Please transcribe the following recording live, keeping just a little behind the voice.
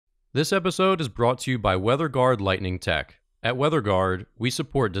This episode is brought to you by WeatherGuard Lightning Tech. At WeatherGuard, we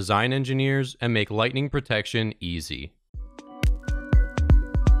support design engineers and make lightning protection easy.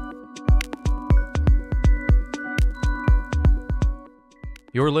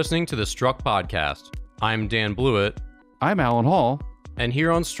 You're listening to the Struck Podcast. I'm Dan Blewett. I'm Alan Hall. And here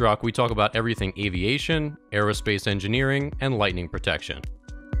on Struck, we talk about everything aviation, aerospace engineering, and lightning protection.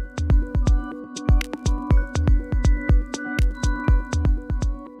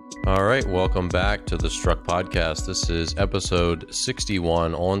 All right, welcome back to the Struck Podcast. This is episode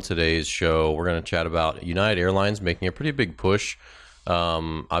 61. On today's show, we're going to chat about United Airlines making a pretty big push.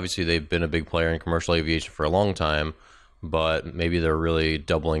 Obviously, they've been a big player in commercial aviation for a long time, but maybe they're really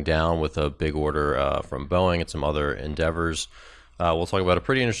doubling down with a big order from Boeing and some other endeavors. We'll talk about a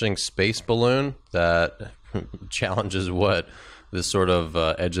pretty interesting space balloon that challenges what this sort of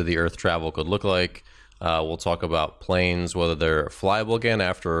edge of the Earth travel could look like. We'll talk about planes, whether they're flyable again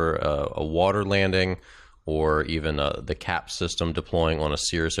after a water landing, or even the CAP system deploying on a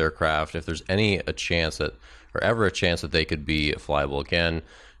Cirrus aircraft, if there's ever a chance that they could be flyable again.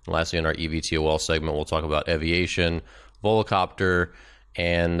 And lastly, in our EVTOL segment, we'll talk about Eviation, Volocopter,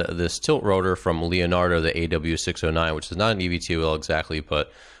 and this tilt rotor from Leonardo, the AW609, which is not an EVTOL exactly,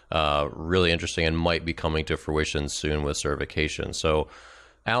 but really interesting and might be coming to fruition soon with certification. So,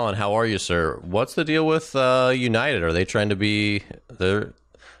 Alan, how are you, sir? What's the deal with United? Are they trying to be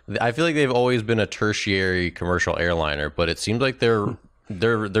I feel like they've always been a tertiary commercial airliner, but it seems like they're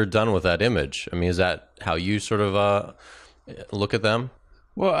done with that image. I mean, is that how you sort of look at them?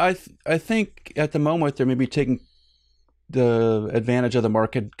 Well, I think at the moment they're maybe taking the advantage of the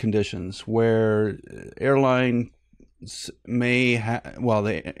market conditions where airlines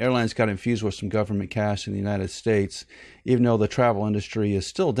the airlines got infused with some government cash in the United States, even though the travel industry is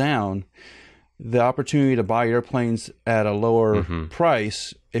still down. The opportunity to buy airplanes at a lower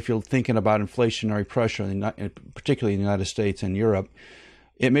price, if you're thinking about inflationary pressure, particularly in the United States and Europe,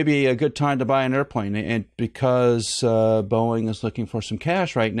 it may be a good time to buy an airplane. And because Boeing is looking for some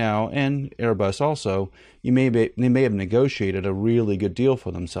cash right now, and Airbus also, they may have negotiated a really good deal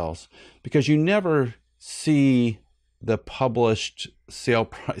for themselves, because you never see the published sale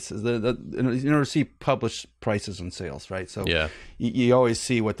prices. You never see published prices and sales, right? So yeah, you always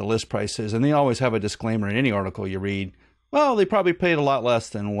see what the list price is, and they always have a disclaimer in any article you read. Well, they probably paid a lot less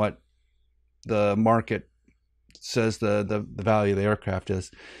than what the market says the value of the aircraft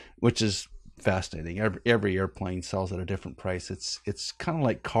is, which is fascinating. Every airplane sells at a different price. It's kind of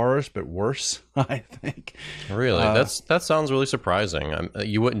like cars, but worse, I think. Really, that sounds really surprising.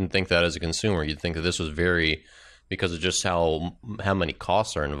 You wouldn't think that as a consumer. You'd think that this was because of just how many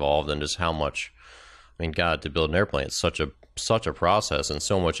costs are involved and just how much. I mean, God, to build an airplane, it's such a process and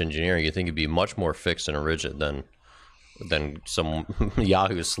so much engineering. You think it'd be much more fixed and rigid than some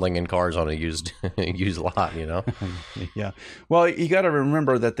Yahoo slinging cars on a used lot, you know? Yeah. Well, you got to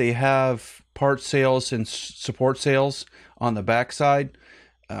remember that they have part sales and support sales on the backside.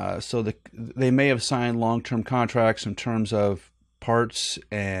 So they may have signed long-term contracts in terms of parts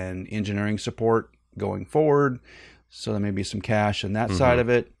and engineering support going forward. So there may be some cash on that side of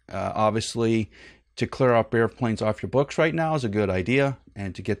it. Obviously, to clear up airplanes off your books right now is a good idea,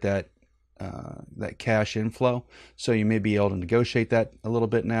 and to get that cash inflow. So you may be able to negotiate that a little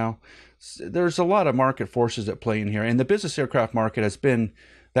bit now. There's a lot of market forces at play in here, and the business aircraft market has been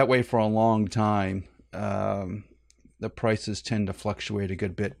that way for a long time. The prices tend to fluctuate a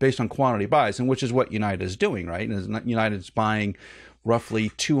good bit based on quantity buys, and which is what United is doing, right? And United's buying roughly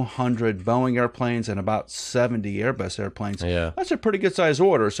 200 Boeing airplanes and about 70 Airbus airplanes. Yeah. That's a pretty good size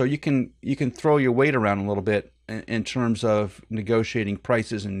order. So you can throw your weight around a little bit in terms of negotiating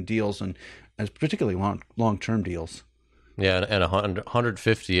prices and deals, and particularly long-term deals. Yeah, and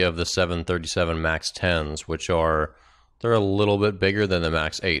 150 of the 737 MAX 10s, which they're a little bit bigger than the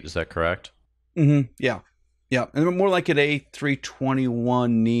MAX 8. Is that correct? Mm-hmm. Yeah. Yeah. And more like an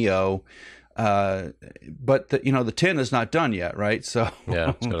A321 Neo. But the 10 is not done yet, right? So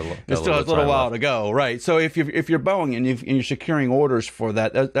yeah, it still has a little while to go, right? So if you're Boeing and you're securing orders for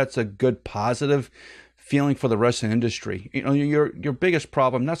that's a good positive feeling for the rest of the industry. Your biggest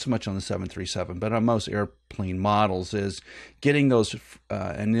problem, not so much on the 737, but on most airplane models, is getting those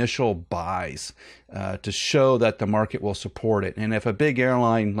initial buys to show that the market will support it. And if a big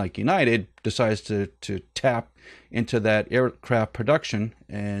airline like United decides to tap into that aircraft production,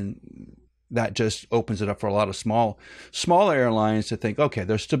 and that just opens it up for a lot of smaller airlines to think, okay,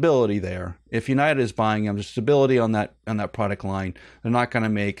 there's stability there. If United is buying them, there's stability on that product line. They're not going to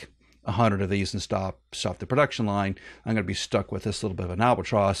make 100 of these and stop the production line. I'm going to be stuck with this little bit of an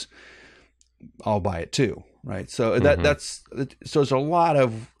albatross. I'll buy it too, right? So so there's a lot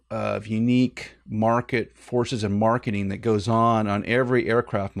of of unique market forces and marketing that goes on every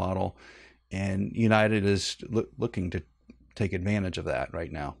aircraft model, and United is looking to take advantage of that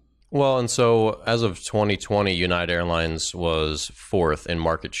right now. Well, and so as of 2020, United Airlines was fourth in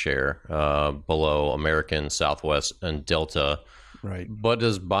market share, below American, Southwest, and Delta. Right. But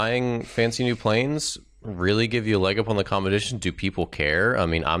does buying fancy new planes really give you a leg up on the competition? Do people care? I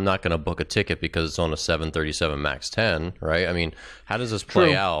mean, I'm not going to book a ticket because it's on a 737 MAX 10, right? I mean, how does this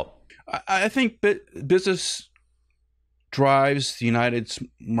play out? I think business drives United's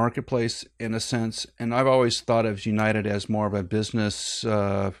marketplace in a sense, and I've always thought of United as more of a business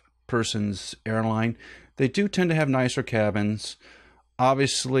person's airline. They do tend to have nicer cabins.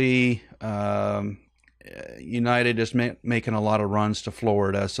 Obviously, United is making a lot of runs to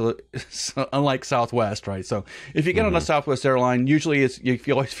Florida, so unlike Southwest, right? So if you get on a Southwest airline, usually you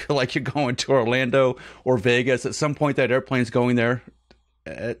always feel like you're going to Orlando or Vegas. At some point, that airplane's going there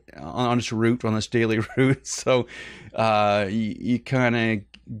on its route, on its daily route. So you kind of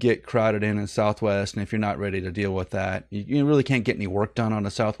get crowded in Southwest, and if you're not ready to deal with that, you really can't get any work done on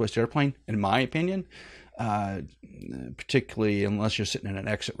a Southwest airplane, in my opinion. Particularly unless you're sitting in an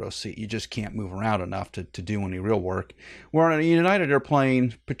exit row seat, you just can't move around enough to do any real work. Where on a United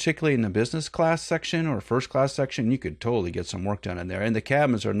airplane, particularly in the business class section or first class section, you could totally get some work done in there. And the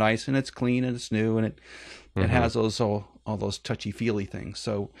cabins are nice, and it's clean, and it's new, and it has all those touchy feely things.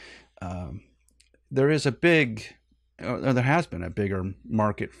 So there has been a bigger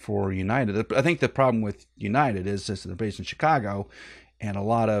market for United. I think the problem with United is they're based in Chicago, and a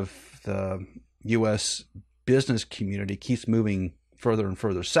lot of the U.S. business community keeps moving further and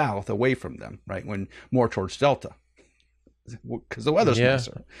further south away from them, right? When more towards Delta, because the weather's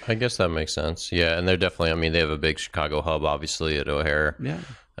nicer. I guess that makes sense. Yeah, and they're definitely, I mean, they have a big Chicago hub, obviously, at O'Hare. Yeah.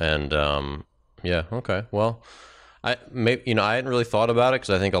 And okay. Well, I hadn't really thought about it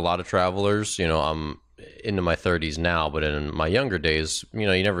because I think a lot of travelers, I'm into my 30s now, but in my younger days, you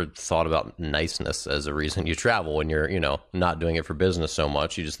never thought about niceness as a reason you travel when you're, not doing it for business so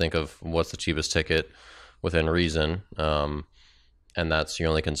much. You just think of what's the cheapest ticket within reason. And that's your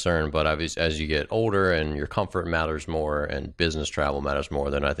only concern. But as you get older and your comfort matters more and business travel matters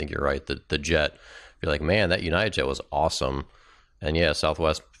more, then I think you're right. The jet, you're like, man, that United jet was awesome. And yeah,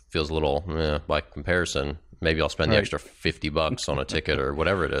 Southwest feels a little, by comparison, maybe I'll spend the extra $50 on a ticket or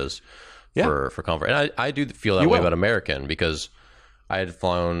whatever it is. For comfort. And I do feel that way about American, because I had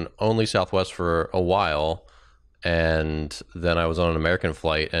flown only Southwest for a while, and then I was on an American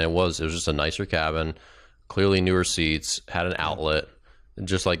flight, and it was just a nicer cabin, clearly newer seats, had an outlet,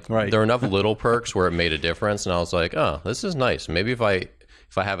 just like there were enough little perks where it made a difference, and I was like, oh, this is nice. Maybe if I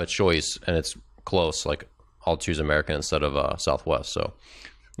have a choice and it's close, like I'll choose American instead of Southwest. So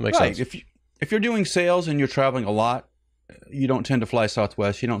it makes sense. If you're doing sales and you're traveling a lot, you don't tend to fly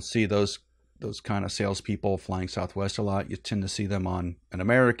Southwest. You don't see those kind of salespeople flying Southwest a lot. You tend to see them on an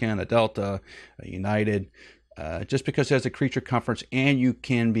American, a Delta, a United, just because it has a creature comforts and you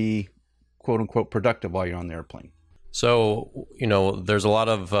can be, quote unquote, productive while you're on the airplane. So, there's a lot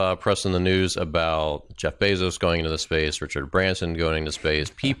of press in the news about Jeff Bezos going into the space, Richard Branson going into space,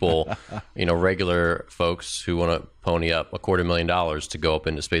 people, regular folks who want to pony up $250,000 to go up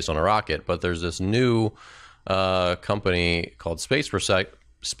into space on a rocket. But there's this new company called Space Perspective.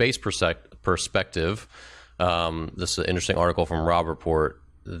 This is an interesting article from Rob Report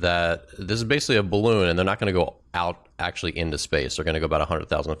that this is basically a balloon, and they're not going to go out actually into space. They're going to go about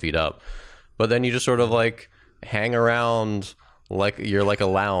 100,000 feet up, but then you just sort of like hang around like you're like a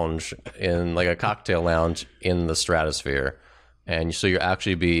lounge in like a cocktail lounge in the stratosphere, and so you'll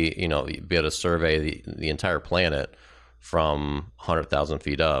actually be able to survey the entire planet from 100,000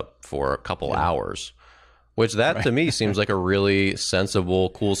 feet up for a couple hours. Which to me seems like a really sensible,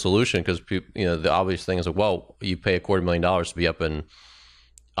 cool solution, because the obvious thing is like, well, you pay $250,000 to be up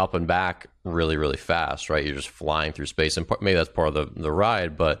and back really, really fast, right? You're just flying through space, and maybe that's part of the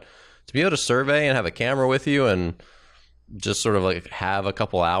ride. But to be able to survey and have a camera with you and just sort of like have a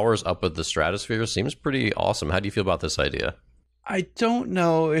couple hours up at the stratosphere seems pretty awesome. How do you feel about this idea? I don't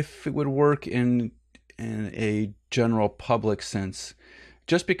know if it would work in a general public sense,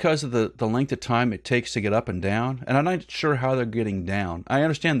 just because of the length of time it takes to get up and down. And I'm not sure how they're getting down. I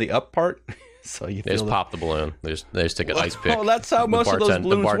understand the up part. So they just pop the balloon. They just take an ice pick. Oh, that's how most of those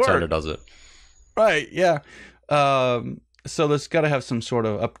balloons work. The bartender does it. Right, yeah. So there's got to have some sort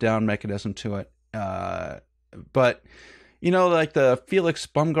of up-down mechanism to it. But, like the Felix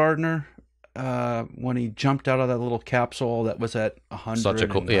Baumgartner when he jumped out of that little capsule that was at 100.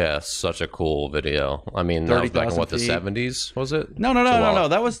 Such a cool video. I mean, that was back in what, the 70s, was it? No.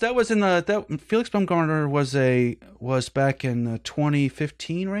 That was in Felix Baumgartner was back in the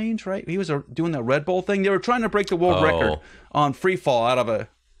 2015 range, right? He was doing that Red Bull thing. They were trying to break the world record on free fall out of a.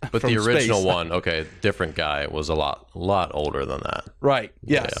 But the original one, different guy, was a lot older than that. Right.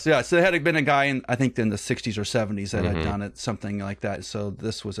 Yes. Yeah. So there had been a guy I think in the 60s or 70s that had done it, something like that. So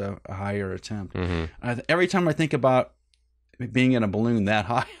this was a higher attempt. Every time I think about being in a balloon that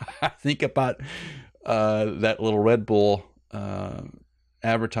high, I think about that little Red Bull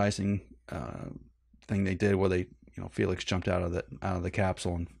advertising thing they did, where Felix jumped out of the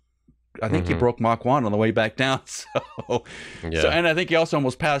capsule, and I think he broke Mach 1 on the way back down. And I think he also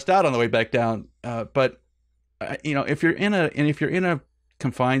almost passed out on the way back down. But if you're in a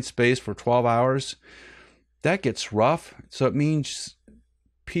confined space for 12 hours, that gets rough. So it means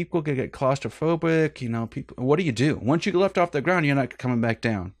people could get claustrophobic. People. What do you do once you get left off the ground? You're not coming back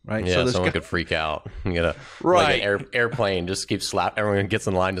down, right? Yeah, so someone could freak out. You gotta like an airplane just keeps everyone gets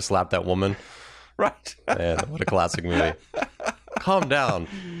in line to slap that woman. Right. Man, what a classic movie. Calm down.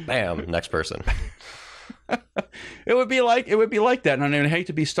 Bam. Next person. It would be like that. And I hate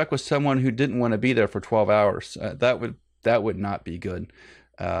to be stuck with someone who didn't want to be there for 12 hours. That would not be good.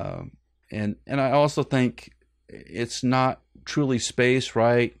 And I also think it's not truly space,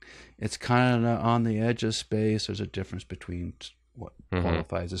 right? It's kind of on the edge of space. There's a difference between what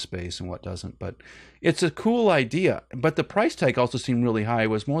qualifies as space and what doesn't. But it's a cool idea. But the price tag also seemed really high. It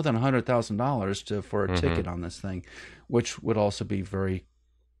was more than $100,000 for a ticket on this thing, which would also be very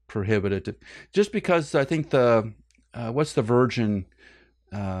prohibitive. Just because I think what's the Virgin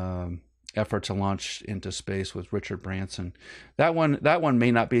effort to launch into space with Richard Branson? That one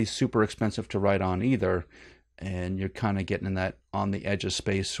may not be super expensive to ride on either. And you're kind of getting in that on the edge of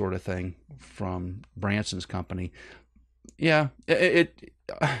space sort of thing from Branson's company. Yeah, a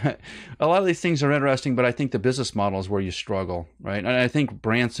lot of these things are interesting, but I think the business model is where you struggle, right? And I think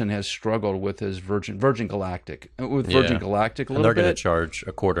Branson has struggled with his Virgin Galactic, a little bit. And they're going to charge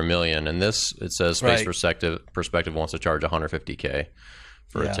 $250,000, and this, it says Space Perspective wants to charge $150K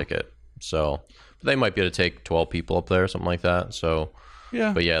for a ticket. So they might be able to take 12 people up there, something like that. So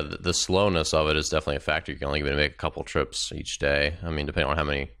yeah, but yeah, the slowness of it is definitely a factor. You can only make a couple trips each day. I mean, depending on how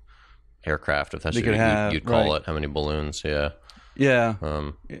many aircraft, if that's what you'd call it, how many balloons, yeah.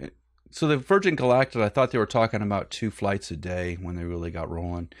 So the Virgin Galactic, I thought they were talking about 2 flights a day when they really got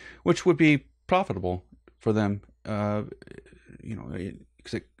rolling, which would be profitable for them. Because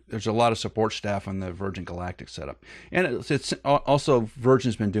there's a lot of support staff on the Virgin Galactic setup, and it's also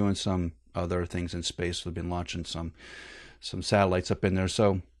Virgin's been doing some other things in space. They've been launching some satellites up in there.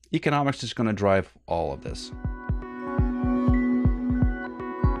 So economics is going to drive all of this.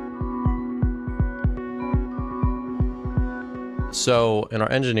 So in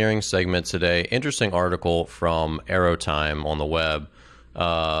our engineering segment today, interesting article from Aerotime on the web,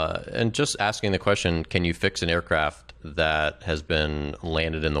 and just asking the question, can you fix an aircraft that has been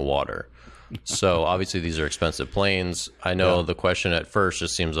landed in the water? So obviously these are expensive planes. I know the question at first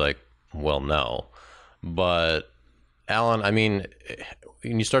just seems like, well, no. But Alan, I mean,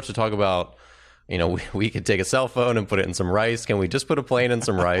 when you start to talk about, we could take a cell phone and put it in some rice. Can we just put a plane in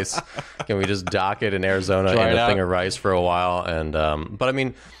some rice? Can we just dock it in Arizona in a thing of rice for a while? And but I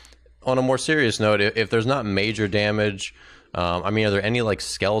mean, on a more serious note, if there's not major damage, I mean, are there any like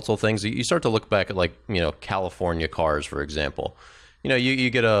skeletal things? You start to look back at California cars, for example. You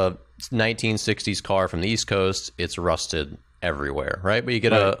get a 1960s car from the East Coast, it's rusted everywhere, right? But you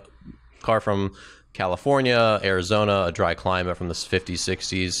get a car from California, Arizona, a dry climate from the 50s,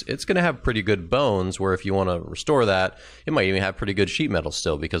 60s, it's going to have pretty good bones, where if you want to restore that, it might even have pretty good sheet metal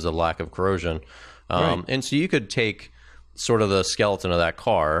still because of the lack of corrosion. And so you could take sort of the skeleton of that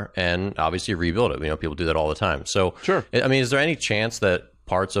car and obviously rebuild it. People do that all the time. So, sure. I mean, is there any chance that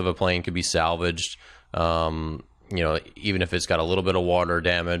parts of a plane could be salvaged, even if it's got a little bit of water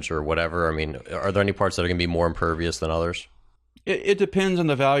damage or whatever? I mean, are there any parts that are going to be more impervious than others? It depends on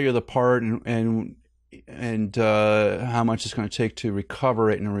the value of the part and how much it's going to take to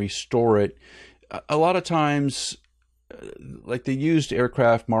recover it and restore it. A lot of times, like the used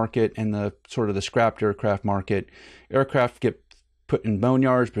aircraft market and the sort of the scrapped aircraft market, aircraft get put in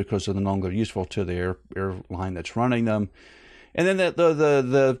boneyards because they're no longer useful to the airline that's running them. And then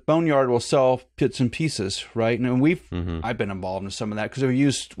the boneyard will sell bits and pieces, right? And I've been involved in some of that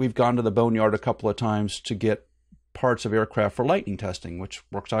because we've gone to the boneyard a couple of times to get parts of aircraft for lightning testing, which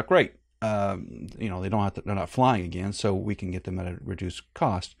works out great. They're not flying again, so we can get them at a reduced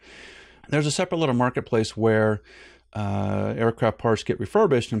cost. There's a separate little marketplace where aircraft parts get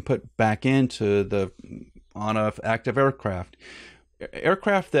refurbished and put back into the on a active aircraft.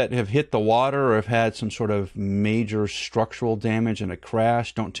 Aircraft that have hit the water or have had some sort of major structural damage in a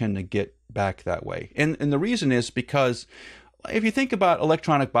crash don't tend to get back that way. And the reason is because if you think about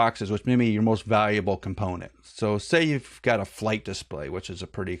electronic boxes, which may be your most valuable component. So say you've got a flight display, which is a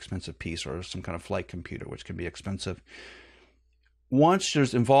pretty expensive piece, or some kind of flight computer, which can be expensive. Once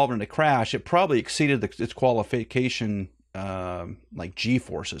there's involved in a crash, it probably exceeded its qualification, like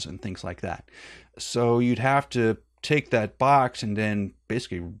G-forces and things like that. So you'd have to take that box and then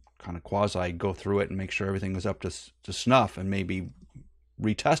basically kind of quasi go through it and make sure everything was up to snuff, and maybe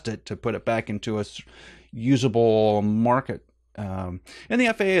retest it to put it back into a usable market. And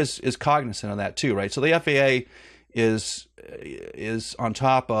the FAA is cognizant of that too, right? So the FAA is on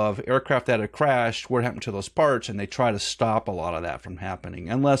top of aircraft that have crashed, what happened to those parts, and they try to stop a lot of that from happening.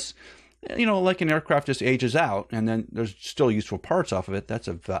 Unless, like an aircraft just ages out and then there's still useful parts off of it, that's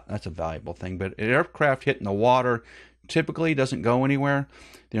a valuable thing. But an aircraft hit in the water typically doesn't go anywhere.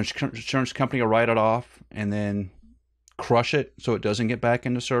 The insurance company will write it off and then crush it so it doesn't get back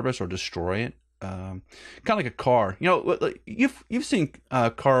into service, or destroy it. Kind of like a car. You've seen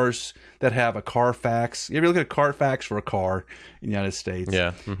cars that have a Carfax. You ever look at a Carfax for a car in the United States?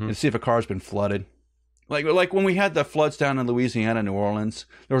 Yeah. Mm-hmm. And see if a car's been flooded. Like when we had the floods down in Louisiana, New Orleans,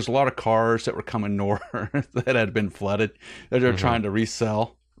 there was a lot of cars that were coming north that had been flooded that they're trying to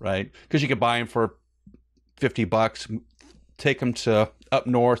resell, right? Because you could buy them for $50, take them to up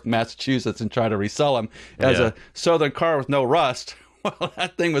north, Massachusetts, and try to resell them as a southern car with no rust. Well,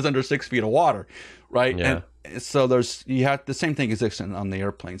 that thing was under 6 feet of water, right? Yeah. And so the same thing exists on the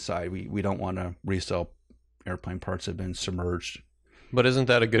airplane side. We don't want to resell airplane parts that have been submerged. But isn't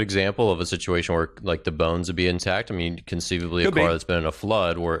that a good example of a situation where like the bones would be intact? I mean, conceivably a car that's been in a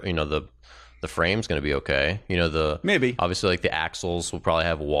flood where, the frame's going to be okay. Maybe. Obviously, like the axles will probably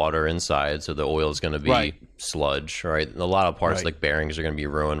have water inside, so the oil is going to be sludge, right? A lot of parts like bearings are going to be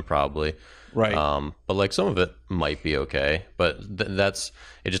ruined probably. Right. But like some of it might be okay, but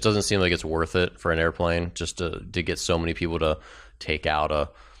it just doesn't seem like it's worth it for an airplane just to get so many people to take out a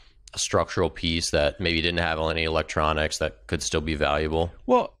structural piece that maybe didn't have any electronics that could still be valuable.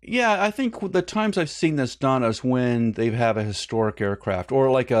 Well, yeah, I think the times I've seen this done is when they have a historic aircraft or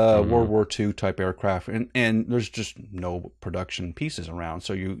like a World War II type aircraft, and there's just no production pieces around.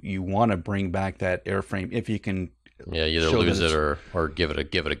 So you want to bring back that airframe if you can. Yeah, either lose it or give it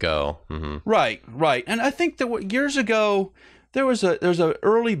a go. Mm-hmm. Right. And I think that years ago there was a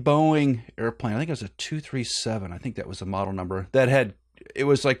early Boeing airplane. I think it was a 237. I think that was the model number that it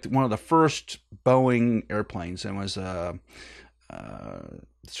was like one of the first Boeing airplanes, and was a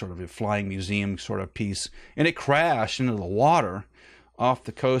sort of a flying museum sort of piece, and it crashed into the water off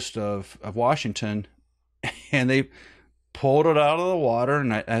the coast of Washington, and they pulled it out of the water,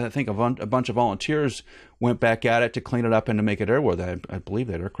 and I think a bunch of volunteers went back at it to clean it up and to make it airworthy. I believe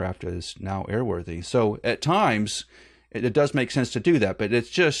that aircraft is now airworthy. So at times, it does make sense to do that, but it's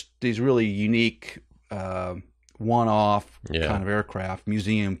just these really unique one-off kind of aircraft,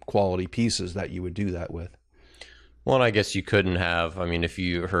 museum quality pieces that you would do that with. Well, and I guess you couldn't have, if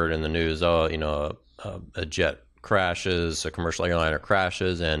you heard in the news, a jet crashes, a commercial airliner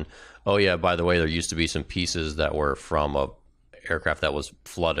crashes, and oh yeah, by the way, there used to be some pieces that were from a aircraft that was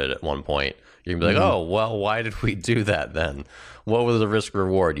flooded at one point. You're gonna be like, oh, well, why did we do that then? What was the risk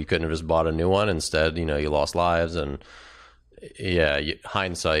reward? You couldn't have just bought a new one. Instead, you lost lives, and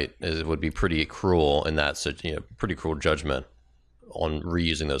hindsight would be pretty cruel in that, pretty cruel judgment on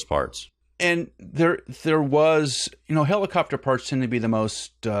reusing those parts. And there was, helicopter parts tend to be the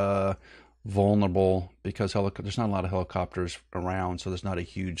most vulnerable because there's not a lot of helicopters around, so there's not a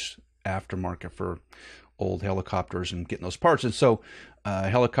huge aftermarket for old helicopters and getting those parts. And so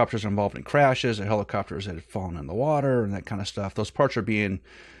helicopters are involved in crashes, or helicopters that have fallen in the water and that kind of stuff. Those parts are being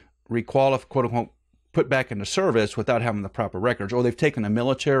requalified, quote unquote, put back into service without having the proper records. Or they've taken a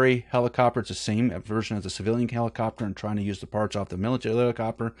military helicopter, it's the same version as a civilian helicopter, and trying to use the parts off the military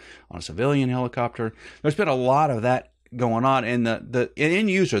helicopter on a civilian helicopter. There's been a lot of that going on, and the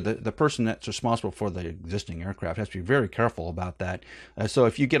end user, the person that's responsible for the existing aircraft, has to be very careful about that. So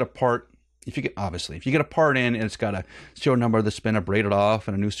if you get a part, if you get a part in and it's got a serial number that's been abraded off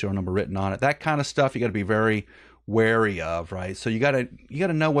and a new serial number written on it, that kind of stuff you got to be very wary of, right? So you got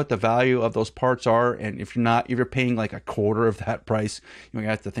to know what the value of those parts are, and if you're paying like a quarter of that price, you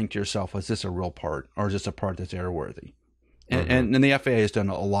have to think to yourself, is this a real part, or is this a part that's airworthy? And the FAA has done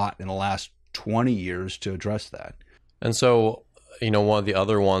a lot in the last 20 years to address that. And so, one of the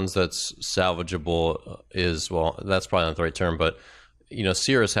other ones that's salvageable is, well, that's probably not the right term, but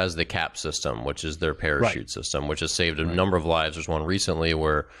Cirrus has the CAP system, which is their parachute system, which has saved a number of lives. There's one recently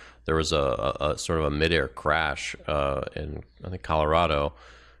where there was a sort of a midair crash in, I think, Colorado,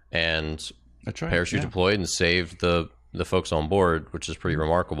 and parachute deployed and saved the folks on board, which is pretty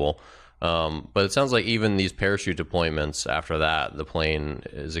remarkable. But it sounds like even these parachute deployments after that, the plane,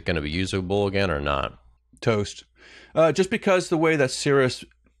 is it going to be usable again or not? Toast. Just because the way that Cirrus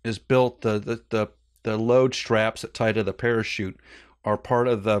is built, the load straps that tie to the parachute are part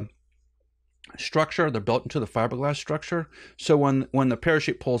of the structure. They're built into the fiberglass structure. So when the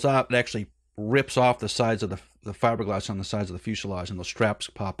parachute pulls out, it actually rips off the sides of the fiberglass on the sides of the fuselage, and those straps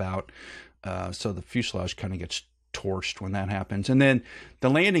pop out. So the fuselage kind of gets torched when that happens. And then the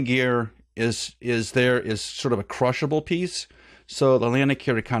landing gear is sort of a crushable piece. So the landing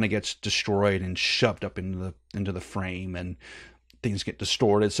gear kind of gets destroyed and shoved up into the frame, and things get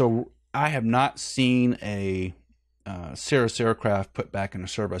distorted. So I have not seen a Cirrus aircraft put back into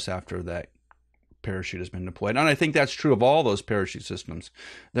service after that parachute has been deployed. And I think that's true of all those parachute systems.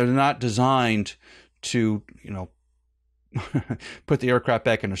 They're not designed to, put the aircraft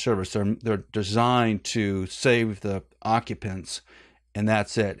back into service. They're designed to save the occupants, and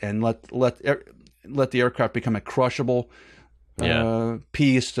that's it. And let the aircraft become a crushable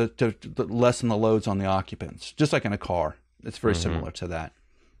piece to lessen the loads on the occupants, just like in a car. It's very similar to that.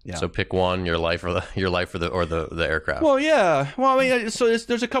 Yeah. So pick one: your life or the aircraft. Well, yeah. Well, I mean, so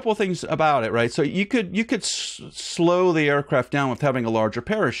there's a couple of things about it, right? So you could slow the aircraft down with having a larger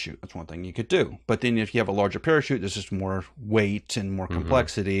parachute. That's one thing you could do. But then if you have a larger parachute, there's just more weight and more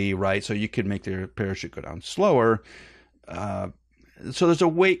complexity, right? So you could make the parachute go down slower. So there's a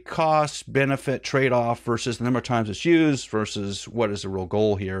weight cost benefit trade-off versus the number of times it's used versus what is the real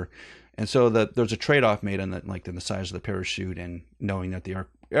goal here. And so there's a trade-off made in the size of the parachute, and knowing that the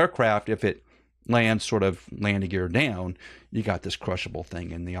aircraft, if it lands sort of landing gear down, you got this crushable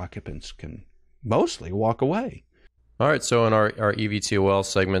thing, and the occupants can mostly walk away. All right, so in our EVTOL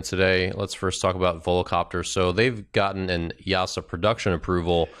segment today, let's first talk about Volocopter. So they've gotten an EASA production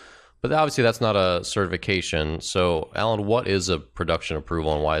approval, but obviously that's not a certification. So Alan, what is a production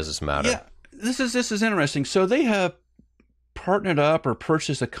approval, and why does this matter? Yeah, this is interesting. So they have partnered up or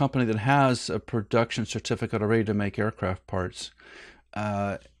purchased a company that has a production certificate already to make aircraft parts.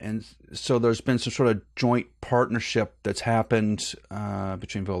 And so there's been some sort of joint partnership that's happened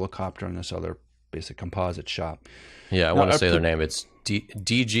between Volocopter and this other basic composite shop. Yeah, I want to say their name. It's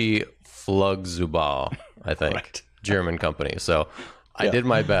DG Flugzeugbau, I think. Right. German company. So I did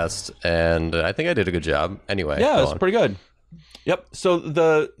my best, and I think I did a good job. Anyway. Yeah, it's pretty good. Yep. So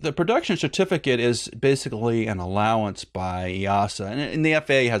the production certificate is basically an allowance by EASA, and the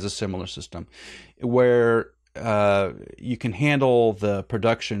FAA has a similar system where you can handle the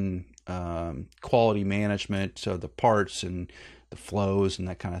production quality management of the parts and the flows and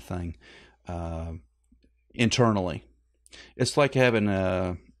that kind of thing internally. It's like having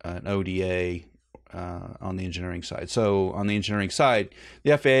an ODA on the engineering side. So on the engineering side,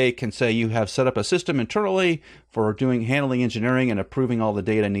 the FAA can say you have set up a system internally for handling engineering and approving all the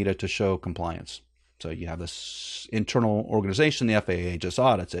data needed to show compliance. So you have this internal organization, the FAA just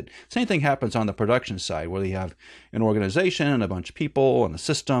audits it. Same thing happens on the production side, where you have an organization and a bunch of people and a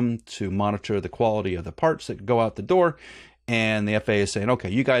system to monitor the quality of the parts that go out the door. And the FAA is saying,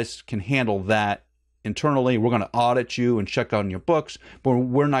 okay, you guys can handle that internally. We're going to audit you and check on your books, but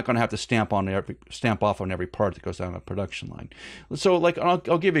we're not going to have to stamp off on every part that goes down the production line. So, like, I'll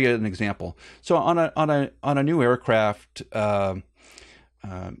give you an example. So, on a new aircraft,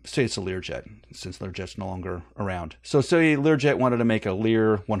 say it's a Learjet, since Learjet's no longer around. So, say Learjet wanted to make a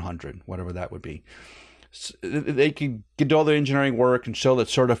Lear 100, whatever that would be. So they could do all the engineering work and show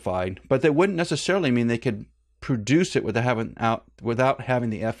that's certified, but that wouldn't necessarily mean they could produce it without having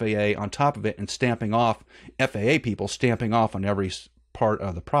the FAA on top of it and FAA people stamping off on every part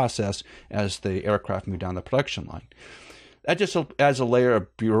of the process as the aircraft move down the production line. That just adds a layer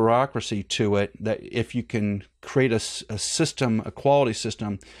of bureaucracy to it, that if you can create a system, a quality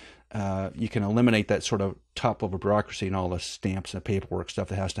system, you can eliminate that sort of top level bureaucracy and all the stamps and paperwork stuff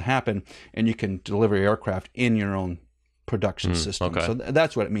that has to happen, and you can deliver your aircraft in your own production system. Okay. So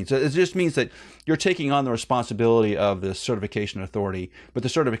that's what it means. It just means that you're taking on the responsibility of the certification authority, but the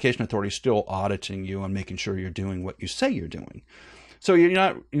certification authority is still auditing you and making sure you're doing what you say you're doing. So you're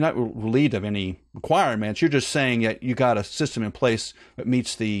not relieved of any requirements. You're just saying that you got a system in place that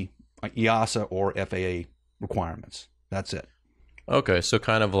meets the EASA or FAA requirements. That's it. Okay, so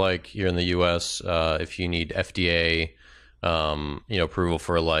kind of like here in the U.S., if you need FDA, approval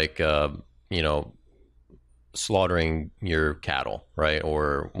for slaughtering your cattle, right,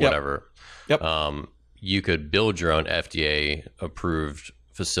 or whatever. Yep. you could build your own FDA approved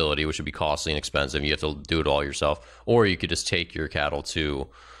facility, which would be costly and expensive. You have to do it all yourself, or you could just take your cattle to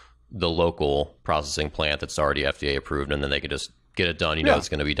the local processing plant that's already FDA approved, and then they could just get it done. You know, it's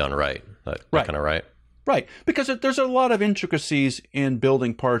going to be done right. That kind of right. Right, because there's a lot of intricacies in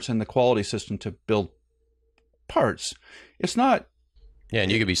building parts and the quality system to build parts. It's not. Yeah,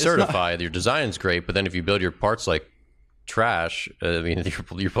 and you could be certified. Your design's great, but then if you build your parts like trash, I mean,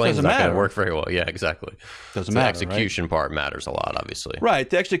 your plane's not going to work very well. Yeah, exactly. Doesn't matter. The execution part matters a lot, obviously. Right,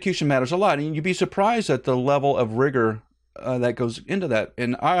 the execution matters a lot, and you'd be surprised at the level of rigor that goes into that.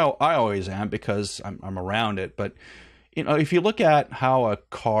 And I always am, because I'm around it. But you know, if you look at how a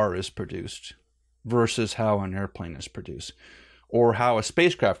car is produced versus how an airplane is produced, or how a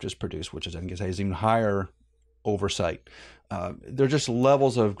spacecraft is produced, which is, I think, has even higher oversight. There are just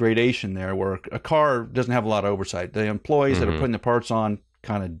levels of gradation there, where a car doesn't have a lot of oversight. The employees that are putting the parts on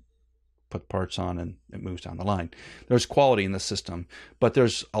kind of put parts on and it moves down the line. There's quality in the system, but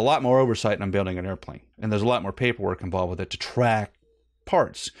there's a lot more oversight in building an airplane, and there's a lot more paperwork involved with it to track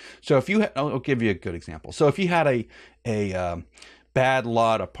parts. So if you, I'll give you a good example. So if you had a bad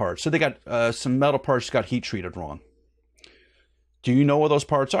lot of parts, so they got some metal parts got heat treated wrong. Do you know what those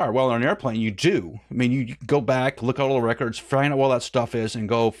parts are? Well, on an airplane, you do. I mean, you go back, look at all the records, find out what that stuff is, and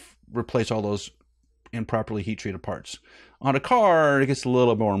go replace all those improperly heat-treated parts. On a car, it gets a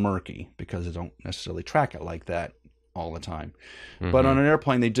little more murky because they don't necessarily track it like that all the time. But on an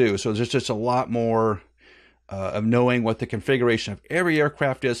airplane, they do. So there's just a lot more of knowing what the configuration of every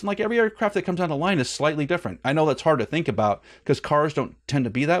aircraft is. And like every aircraft that comes down the line is slightly different. I know that's hard to think about because cars don't tend to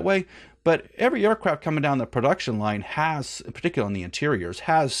be that way. But every aircraft coming down the production line has, particularly in the interiors,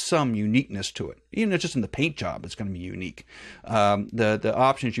 has some uniqueness to it. Even if it's just in the paint job, it's going to be unique. The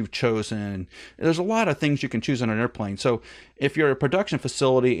options you've chosen, there's a lot of things you can choose on an airplane. So if you're a production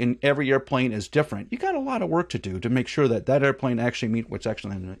facility and every airplane is different, you got a lot of work to do to make sure that that airplane actually meets what's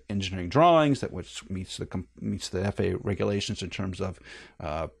actually in the engineering drawings, that which meets the FAA regulations in terms of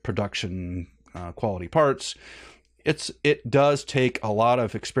production quality parts. It does take a lot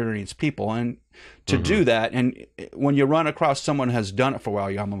of experienced people, and to do that, and when you run across someone who has done it for a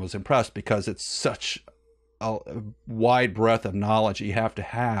while, I'm always impressed because it's such a wide breadth of knowledge you have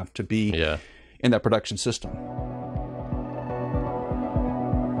to be in that production system.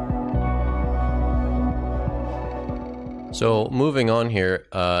 So moving on here,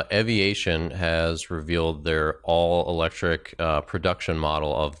 Eviation has revealed their all-electric production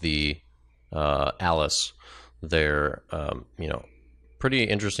model of the Alice. They're, pretty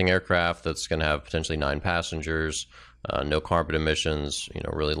interesting aircraft that's going to have potentially 9 passengers, no carbon emissions,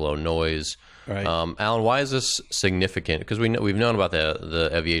 really low noise. Right. Alan, why is this significant? Because we've known about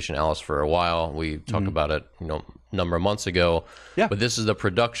the Eviation Alice for a while. We talked about it, a number of months ago. Yeah. But this is the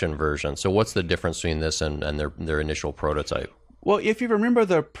production version. So what's the difference between this and their initial prototype? Well, if you remember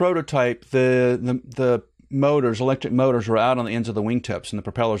the prototype, the motors, electric motors, were out on the ends of the wingtips, and the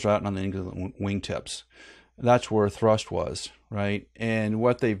propellers are out on the ends of the wingtips. That's where thrust was, right? And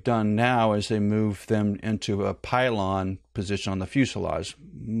what they've done now is they move them into a pylon position on the fuselage,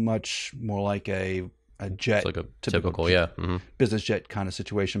 much more like a jet. It's like a typical business jet kind of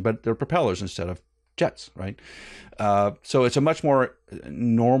situation, but they're propellers instead of jets, right? So it's a much more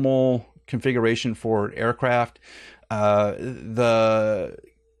normal configuration for aircraft. The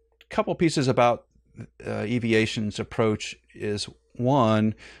couple pieces about Eviation's approach is,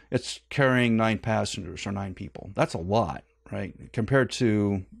 one, it's carrying 9 passengers or 9 people. That's a lot, right? Compared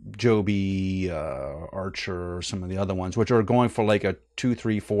to Joby, Archer, or some of the other ones, which are going for like a 2,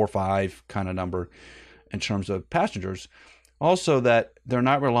 3, 4, 5 kind of number in terms of passengers. Also, that they're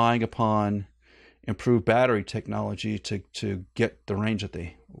not relying upon improved battery technology to get the range that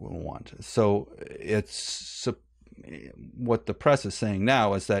they want. So it's what the press is saying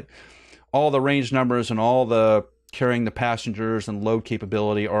now is that all the range numbers and all the carrying the passengers and load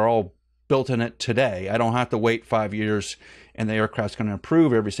capability are all built in it today. I don't have to wait 5 years and the aircraft's going to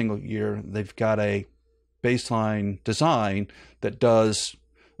improve every single year. They've got a baseline design that does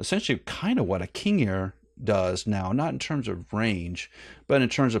essentially kind of what a King Air does now, not in terms of range, but in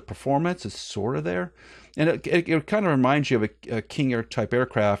terms of performance. It's sort of there. And it kind of reminds you of a King Air type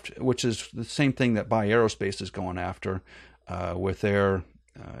aircraft, which is the same thing that By Aerospace is going after with their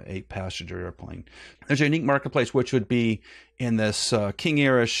 8-passenger airplane. There's a unique marketplace, which would be in this King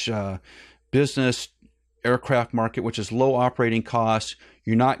Airish business aircraft market, which is low operating costs.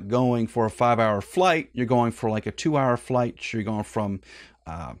 You're not going for a 5-hour flight. You're going for like a 2-hour flight. You're going from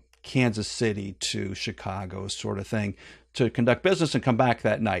Kansas City to Chicago sort of thing to conduct business and come back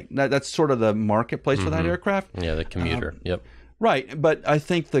that night. That's sort of the marketplace for that aircraft. Yeah, the commuter. Yep. Right, but I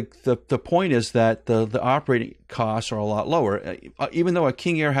think the point is that the operating costs are a lot lower. Even though a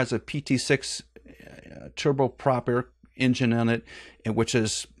King Air has a PT6 turboprop air engine on it, which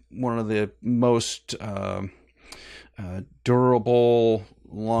is one of the most durable,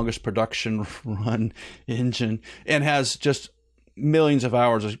 longest production run engine, and has just millions of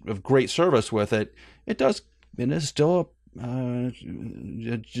hours of great service with it, it is still a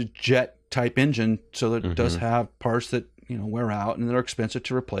jet type engine, so that it does have parts that wear out and they're expensive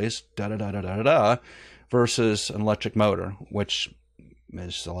to replace, versus an electric motor, which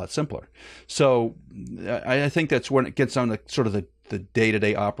is a lot simpler. So I think that's when it gets on the sort of the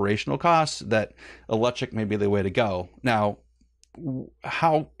day-to-day operational costs, that electric may be the way to go. Now,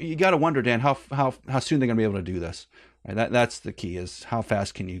 how you got to wonder, Dan, how soon they're going to be able to do this. Right? That's the key, is how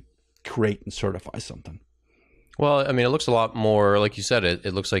fast can you create and certify something. Well, I mean, it looks a lot more, like you said,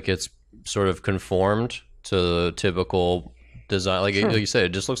 it looks like it's sort of conformed to the typical design. Like you said, it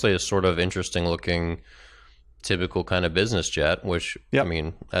just looks like a sort of interesting looking, typical kind of business jet, which, I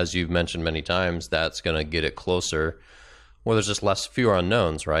mean, as you've mentioned many times, that's going to get it closer. Well, there's just fewer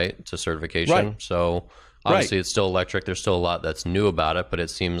unknowns, right, to certification. Right. So obviously it's still electric. There's still a lot that's new about it, but it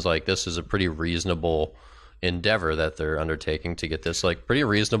seems like this is a pretty reasonable endeavor that they're undertaking to get this like pretty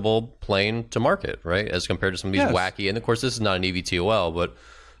reasonable plane to market, right? As compared to some of these wacky, and of course this is not an eVTOL, but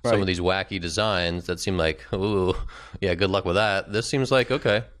some of these wacky designs that seem like, ooh, yeah, good luck with that. This seems like,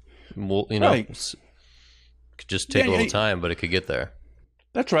 okay, well, it could just take a little time, but it could get there.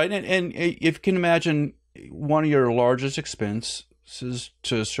 That's right. And if you can imagine, one of your largest expenses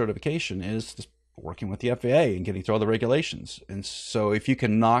to certification is working with the FAA and getting through all the regulations. And so if you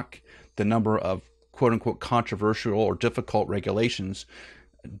can knock the number of quote unquote controversial or difficult regulations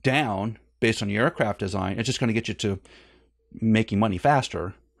down based on your aircraft design, it's just going to get you to making money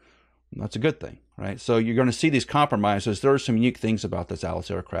faster. That's a good thing, right? So you're going to see these compromises. There are some unique things about this Alice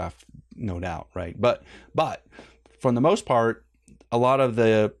aircraft, no doubt, right? But for the most part,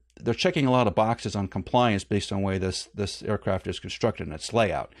 they're checking a lot of boxes on compliance based on the way this aircraft is constructed and its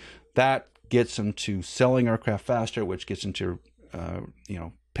layout. That gets them to selling aircraft faster, which gets into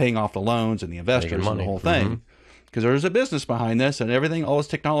paying off the loans and the investors and the whole thing. Because there is a business behind this, and everything, all this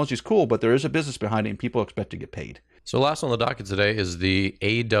technology is cool, but there is a business behind it, and people expect to get paid. So last on the docket today is the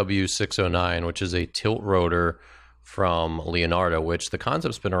AW609, which is a tilt rotor from Leonardo, which the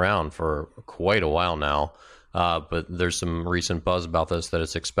concept's been around for quite a while now. But there's some recent buzz about this, that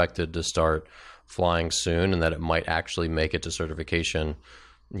it's expected to start flying soon and that it might actually make it to certification,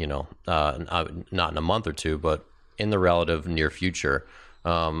 not in a month or two, but in the relative near future.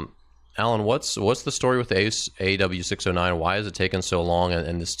 Alan, what's the story with the AW609? Why has it taken so long?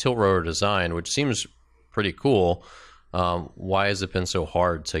 And this tilt rotor design, which seems pretty cool, why has it been so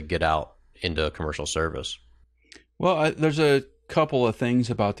hard to get out into commercial service? Well, there's a couple of things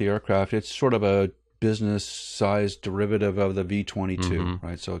about the aircraft. It's sort of a business-sized derivative of the V-22,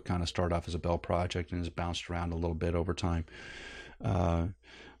 right? So it kind of started off as a Bell project and has bounced around a little bit over time.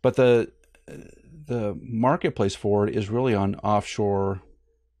 But the marketplace for it is really on offshore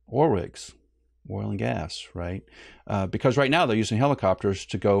oil rigs, oil and gas, right? Because right now they're using helicopters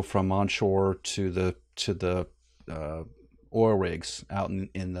to go from onshore to the oil rigs out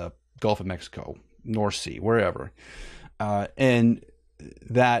in the Gulf of Mexico, North Sea, wherever. And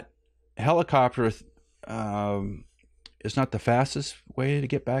that helicopter is not the fastest way to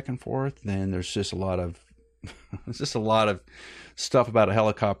get back and forth. Then there's just a lot of stuff about a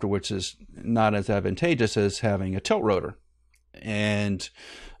helicopter which is not as advantageous as having a tilt rotor. And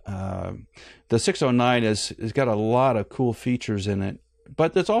the 609 has got a lot of cool features in it,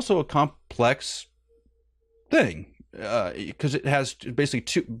 but there's also a complex thing because it has basically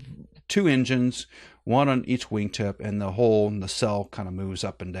two engines, one on each wingtip, and the cell kind of moves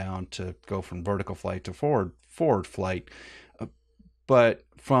up and down to go from vertical flight to forward flight. But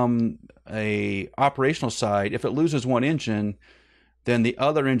from a operational side, if it loses one engine, then the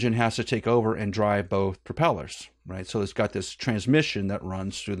other engine has to take over and drive both propellers, right? So it's got this transmission that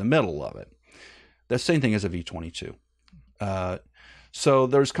runs through the middle of it. The same thing as a V-22. So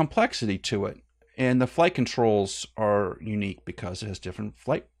there's complexity to it. And the flight controls are unique because it has different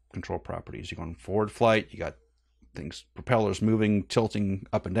flight control properties. You go on forward flight, you got things, propellers moving, tilting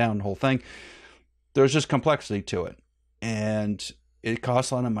up and down, the whole thing. There's just complexity to it. And it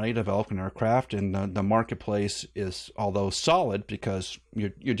costs a lot of money to develop an aircraft, and the marketplace is, although solid, because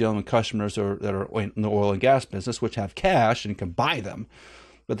you're dealing with customers that are in the oil and gas business, which have cash and can buy them.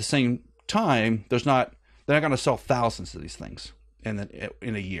 But at the same time, they're not going to sell thousands of these things in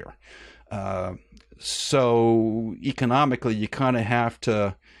a year. So economically, you kind of have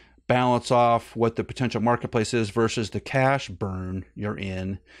to balance off what the potential marketplace is versus the cash burn you're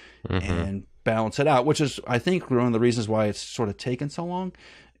in, and balance it out, which is, I think, one of the reasons why it's sort of taken so long,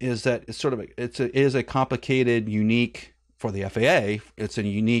 is that it's sort of it is a complicated, unique, for the FAA, it's a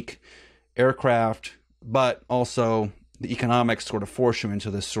unique aircraft, but also the economics sort of force you into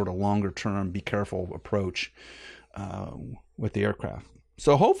this sort of longer term, be careful approach with the aircraft.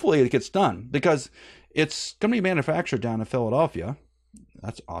 So hopefully it gets done, because it's going to be manufactured down in Philadelphia.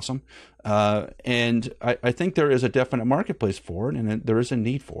 That's awesome. And I think there is a definite marketplace for it, and there is a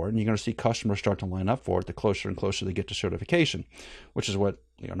need for it. And you're going to see customers start to line up for it the closer and closer they get to certification, which is what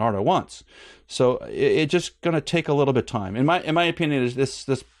Leonardo wants. So it's just going to take a little bit of time. In my opinion, is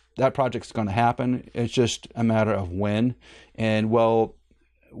that project's going to happen. It's just a matter of when, and will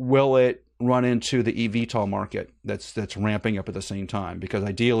it run into the eVTOL market that's ramping up at the same time? Because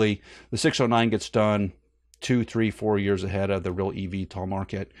ideally, the 609 gets done 2, 3, 4 years ahead of the real eVTOL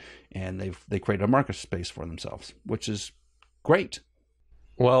market, and they created a market space for themselves, which is great.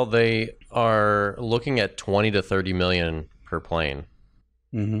 Well, they are looking at 20 to 30 million per plane.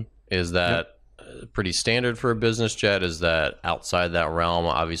 Is that pretty standard for a business jet? Is that outside that realm?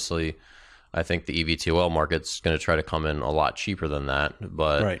 Obviously, I think the eVTOL market's going to try to come in a lot cheaper than that.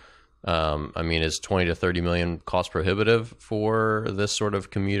 But I mean, is 20 to 30 million cost prohibitive for this sort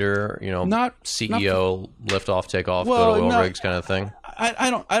of commuter, CEO lift off, take off, go to oil rigs kind of thing? I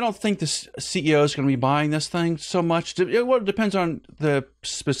don't think the CEO is going to be buying this thing so much. It depends on the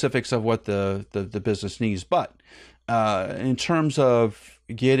specifics of what the business needs. But in terms of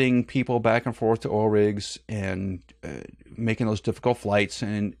getting people back and forth to oil rigs and making those difficult flights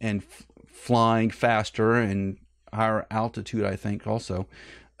and flying faster and higher altitude, I think also,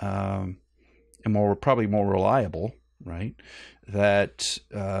 and probably more reliable, right? That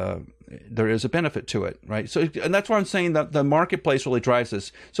there is a benefit to it, right? So, and that's why I'm saying that the marketplace really drives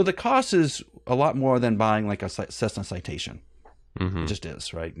this. So the cost is a lot more than buying like a Cessna Citation. It just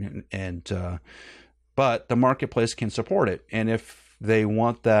is, right? But the marketplace can support it, and if they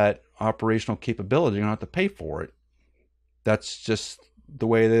want that operational capability, you don't have to pay for it. That's just the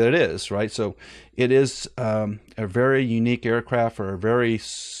way that it is, right? So it is a very unique aircraft for a very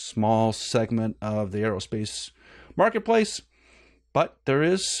small segment of the aerospace marketplace, but there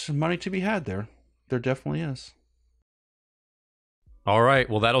is money to be had there. There definitely is. All right,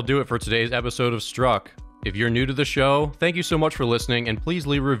 well, that'll do it for today's episode of Struck. If you're new to the show, thank you so much for listening, and please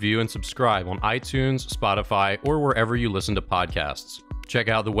leave a review and subscribe on iTunes, Spotify, or wherever you listen to podcasts. Check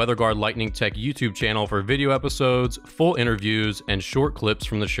out the WeatherGuard Lightning Tech YouTube channel for video episodes, full interviews, and short clips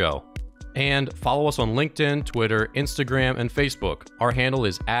from the show. And follow us on LinkedIn, Twitter, Instagram, and Facebook. Our handle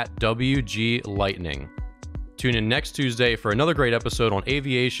is @WGLightning. Tune in next Tuesday for another great episode on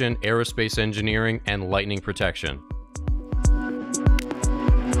aviation, aerospace engineering, and lightning protection.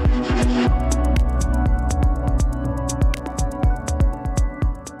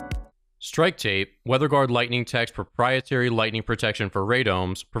 Strike Tape, WeatherGuard Lightning Tech's proprietary lightning protection for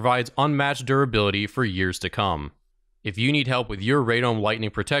radomes, provides unmatched durability for years to come. If you need help with your radome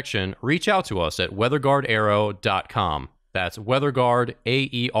lightning protection, reach out to us at weatherguardaero.com. That's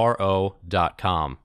weatherguardaero.com.